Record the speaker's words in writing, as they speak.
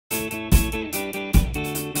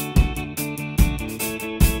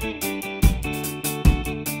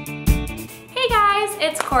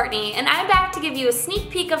Courtney, and I'm back to give you a sneak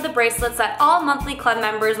peek of the bracelets that all monthly club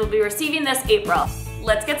members will be receiving this April.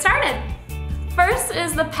 Let's get started. First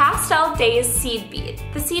is the Pastel Days seed bead.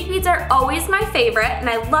 The seed beads are always my favorite, and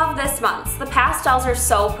I love this month's. The pastels are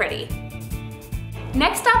so pretty.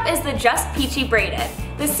 Next up is the Just Peachy Braided.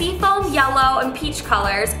 The seafoam yellow and peach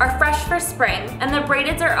colors are fresh for spring, and the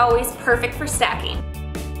braideds are always perfect for stacking.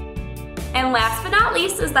 And last but not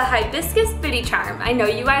least is the Hibiscus Bitty Charm. I know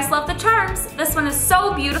you guys love the charms. This one is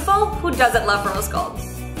so beautiful. Who doesn't love rose gold?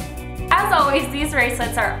 As always, these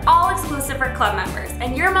bracelets are all exclusive for club members,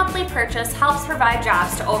 and your monthly purchase helps provide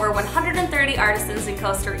jobs to over 130 artisans in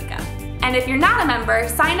Costa Rica. And if you're not a member,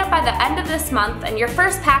 sign up by the end of this month and your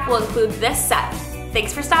first pack will include this set.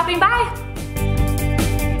 Thanks for stopping by!